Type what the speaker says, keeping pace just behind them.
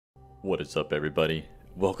What is up, everybody?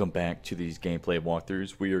 Welcome back to these gameplay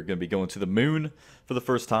walkthroughs. We are going to be going to the moon for the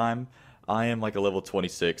first time. I am like a level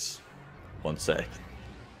 26. One sec.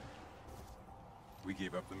 We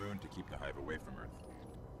gave up the moon to keep the hive away from Earth.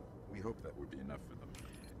 We hope that would be enough for them.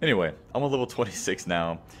 Anyway, I'm a level 26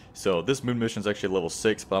 now. So this moon mission is actually level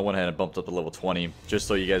 6, but I went ahead and bumped up to level 20 just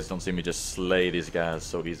so you guys don't see me just slay these guys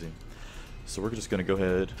so easy. So we're just going to go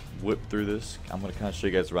ahead, whip through this. I'm going to kind of show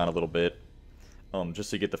you guys around a little bit. Just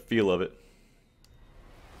so you get the feel of it.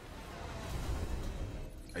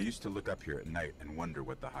 I used to look up here at night and wonder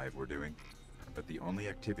what the hive were doing, but the only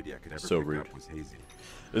activity I could ever So pick rude. up was hazy.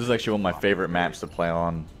 This is actually one of my favorite maps to play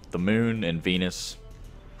on. The moon and Venus.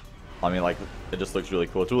 I mean, like, it just looks really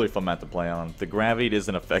cool. It's a really fun map to play on. The gravity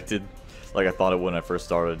isn't affected like I thought it would when I first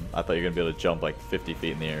started. I thought you were going to be able to jump like 50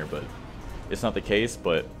 feet in the air, but it's not the case,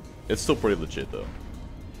 but it's still pretty legit though.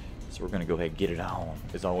 So we're going to go ahead and get it on.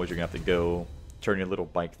 As always, you're going to have to go turn your little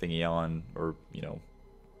bike thingy on, or, you know,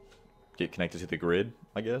 get connected to the grid,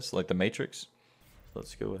 I guess, like the Matrix.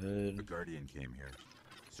 Let's go ahead. The Guardian came here,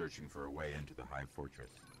 searching for a way into the hive fortress,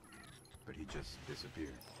 but he just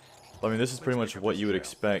disappeared. I mean, this is pretty much what you would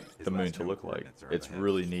expect the moon to look like. It's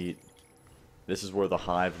really neat. This is where the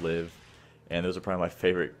hive live, and those are probably my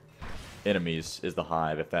favorite enemies, is the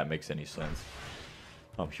hive, if that makes any sense.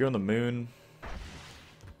 Here on the moon,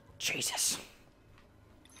 Jesus.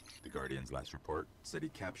 The Guardian's last report said he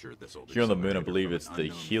captured this old Here on the moon, I accelerator believe from it's an the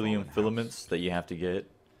unknown helium fallen filaments that you have to get.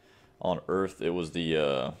 On Earth, it was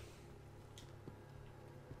the,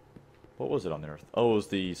 what was it on the Earth? Oh, it was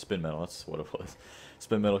the spin metal. That's what it was.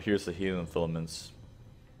 Spin metal, here's the helium filaments.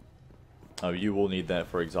 You will need that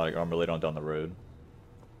for exotic armor later on down the road.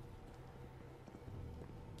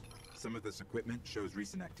 house. Some of this equipment shows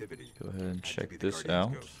recent activity. Go ahead and Had to check be the this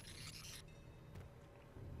Guardian's out. ghost.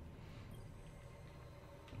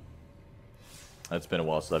 It's been a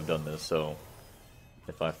while since I've done this, so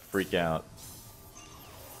if I freak out...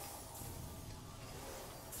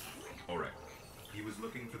 Alright. He was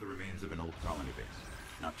looking for the remains of an old colony base.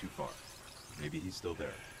 Not too far. Maybe he's still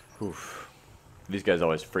there. Oof. These guys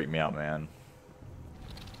always freak me out, man.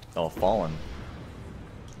 Oh, Fallen.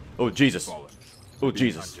 Oh, Jesus. Fallen. Oh, Being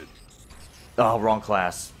Jesus. hunted. Oh, wrong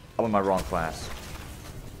class. I'm in my wrong class.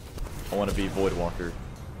 I want to be Voidwalker.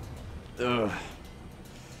 Ugh.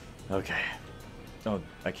 Okay. Oh,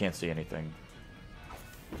 I can't see anything.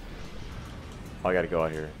 Oh, I gotta go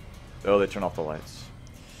out here. Oh, they turn off the lights.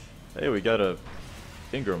 Hey, we got a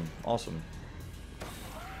Ingram. Awesome.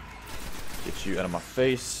 Get you out of my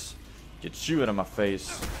face. Get you out of my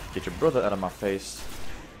face. Get your brother out of my face.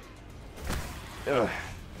 Ugh.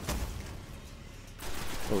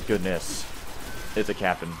 Oh, goodness. It's a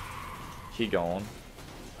captain. He gone.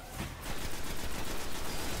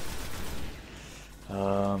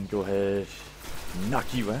 Go ahead.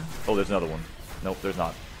 Knock you out. Oh, there's another one. Nope, there's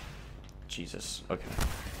not. Jesus. Okay.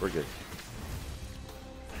 We're good.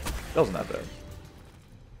 That wasn't that bad.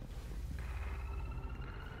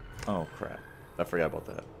 Oh, crap. I forgot about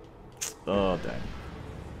that. Oh,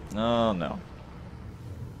 dang. Oh, no.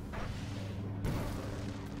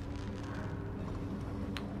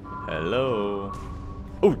 Hello.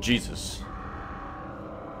 Oh, Jesus.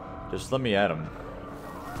 Just let me at him.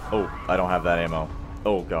 Oh, I don't have that ammo.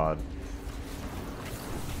 Oh, God.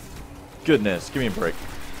 Goodness, give me a break.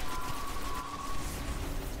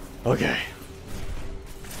 Okay.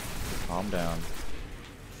 Calm down.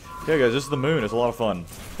 Okay, guys, this is the moon. It's a lot of fun.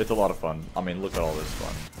 It's a lot of fun. I mean, look at all this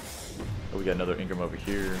fun. Oh, we got another Ingram over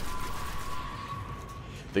here.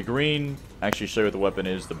 The green actually show you what the weapon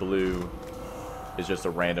is. The blue is just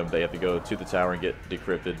a random. They have to go to the tower and get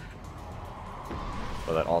decrypted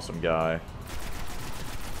by that awesome guy.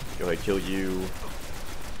 Go ahead, kill you.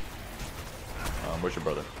 Where's your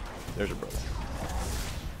brother? There's your brother.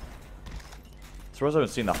 As far as I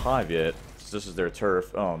haven't seen the hive yet, this is their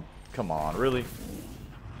turf. Oh, come on, really?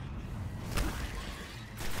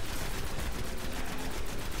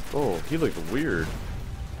 Oh, he looked weird.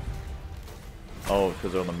 Oh,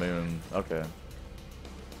 because they're on the moon. Okay.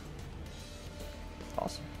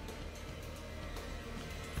 Awesome.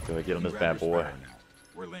 Go ahead, get on this bad boy.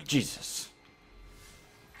 Jesus.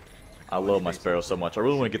 I love my Sparrow so much. I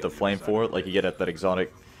really want to get the flame for it, like you get at that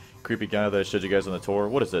exotic creepy guy that I showed you guys on the tour.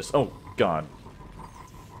 What is this? Oh, God.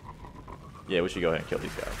 Yeah, we should go ahead and kill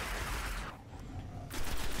these guys.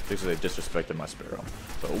 Because they disrespected my Sparrow.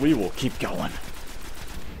 But we will keep going.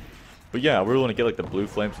 But yeah, we really want to get like the blue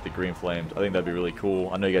flames with the green flames. I think that'd be really cool.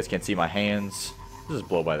 I know you guys can't see my hands. Just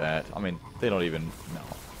blow by that. I mean, they don't even know.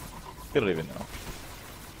 They don't even know.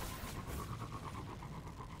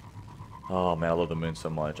 Oh man, I love the moon so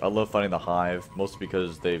much. I love fighting the hive, mostly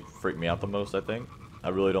because they freak me out the most, I think. I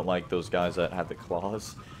really don't like those guys that have the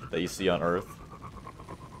claws that you see on Earth.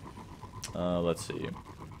 Let's see.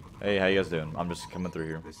 Hey, how you guys doing? I'm just coming through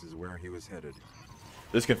here. This is where he was headed.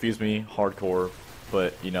 This confused me hardcore,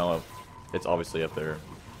 but you know, it's obviously up there.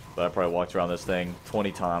 But I probably walked around this thing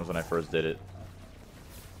 20 times when I first did it.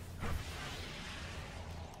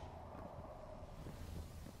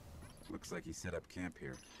 Looks like he set up camp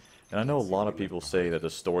here. And I know a lot of people say that the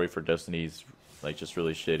story for Destiny's like just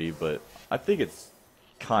really shitty, but I think it's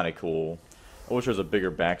kind of cool. I wish there was a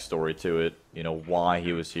bigger backstory to it, you know, why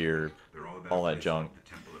he was here, all that junk.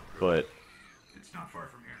 But It's not far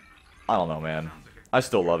from here. I don't know, man. I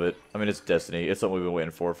still love it. I mean, it's Destiny. It's something we've been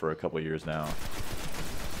waiting for a couple of years now.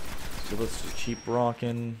 So let's just keep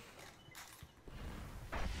rocking.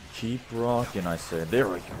 Keep rocking, I said. There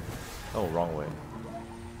we go. Oh, wrong way.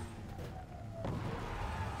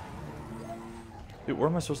 Dude, where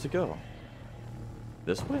am I supposed to go?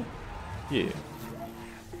 This way? Yeah.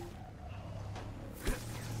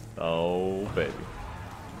 Oh, baby.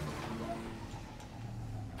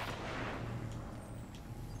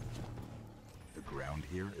 The ground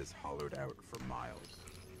here is hollowed out for miles.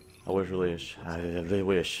 I really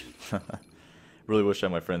wish. Really wish I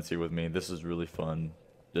had my friends here with me. This is really fun.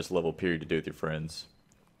 Just level period to do with your friends.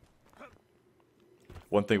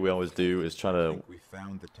 One thing we always do is try to, We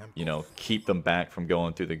found the temple. you know, keep them back from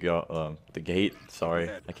going through the gate. Sorry,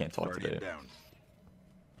 I can't talk Guardian today. down.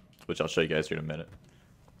 Which I'll show you guys here in a minute.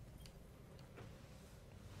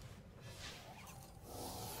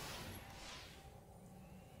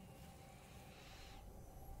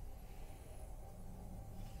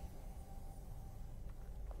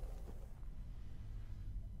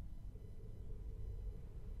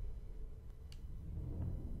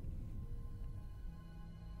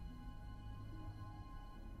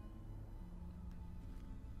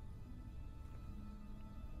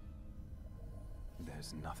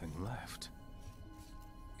 There's nothing left.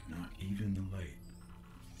 Not even the light.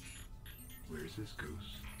 Where's this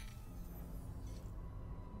ghost?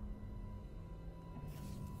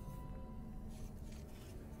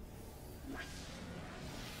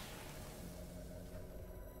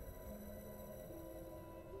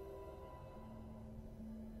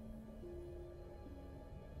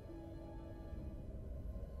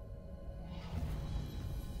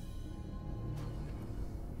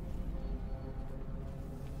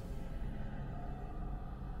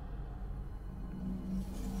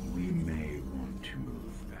 We may want to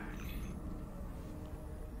move back.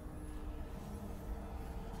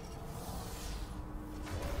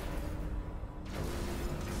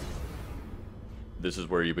 This is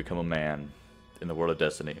where you become a man in the world of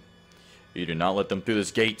Destiny. You do not let them through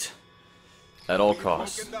this gate at all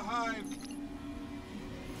costs.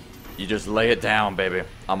 You just lay it down, baby.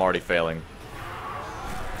 I'm already failing.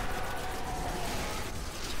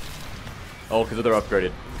 Oh, because they're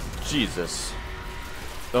upgraded. Jesus.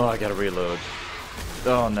 Oh, I gotta reload.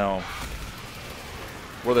 Oh, no.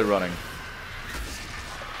 Where are they running?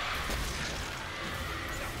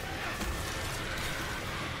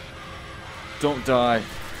 Don't die.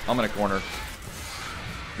 I'm in a corner.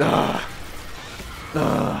 Ah.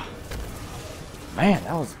 Ah. Man,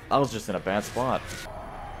 I was just in a bad spot.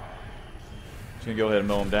 Just gonna go ahead and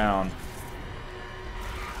mow them down.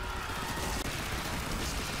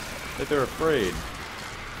 I think they're afraid.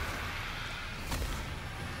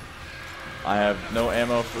 I have no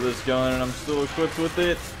ammo for this gun and I'm still equipped with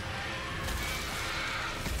it.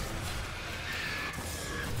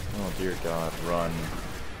 Oh dear God, run.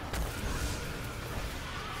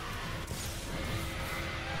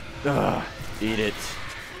 Ugh, eat it.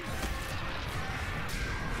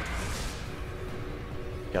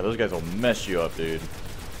 God, those guys will mess you up, dude.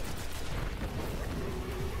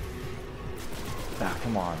 Ah,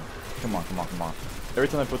 come on. Come on, come on, come on. Every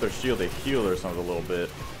time they put their shield, they heal or something a little bit.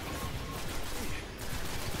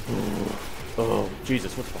 Ooh. Oh,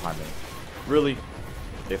 Jesus, what's behind me? Really?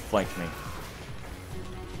 They flanked me.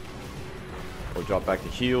 We'll drop back to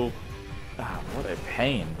heal. Ah, what a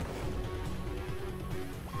pain.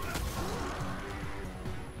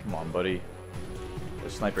 Come on, buddy.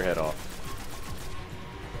 Let's snipe your head off.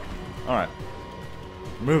 Alright.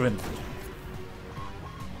 Moving.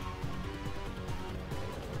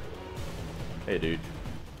 Hey, dude.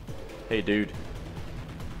 Hey, dude.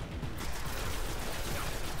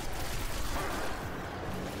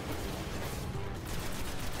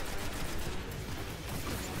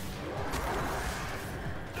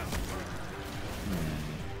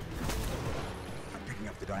 I'm picking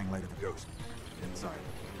up the dying light of the ghost. Inside.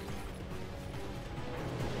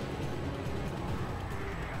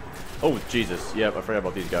 Oh, Jesus. Yep, I forgot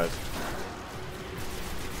about these guys.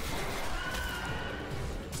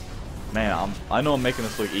 Man, I know I'm making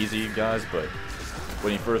this look easy, guys, but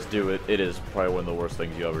when you first do it, it is probably one of the worst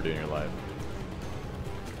things you ever do in your life.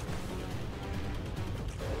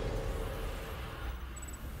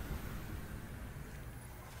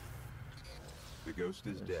 The ghost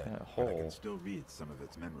is There's dead, that but I hole. can still read some of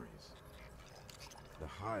its memories. The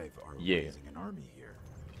Hive are Yeah. raising an army here,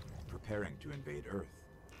 preparing to invade Earth.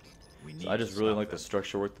 We need I just to really stop like the them.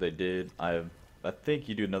 structure work that they did. I think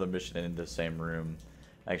you do another mission in the same room,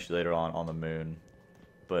 actually later on the moon.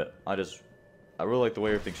 But I really like the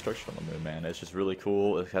way everything's structured on the moon, man. It's just really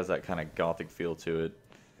cool. It has that kind of gothic feel to it.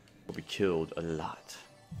 We'll be killed a lot.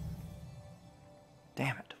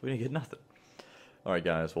 Damn it, we didn't get nothing. Alright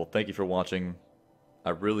guys, well thank you for watching.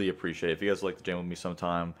 I really appreciate it. If you guys would like to jam with me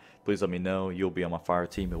sometime, please let me know. You'll be on my fire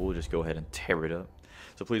team and we'll just go ahead and tear it up.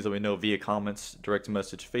 So please let me know via comments, direct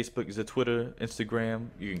message, Facebook, is it Twitter, Instagram.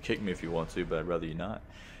 You can kick me if you want to, but I'd rather you not.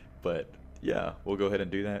 But yeah, we'll go ahead and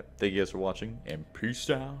do that. Thank you guys for watching and peace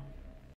out.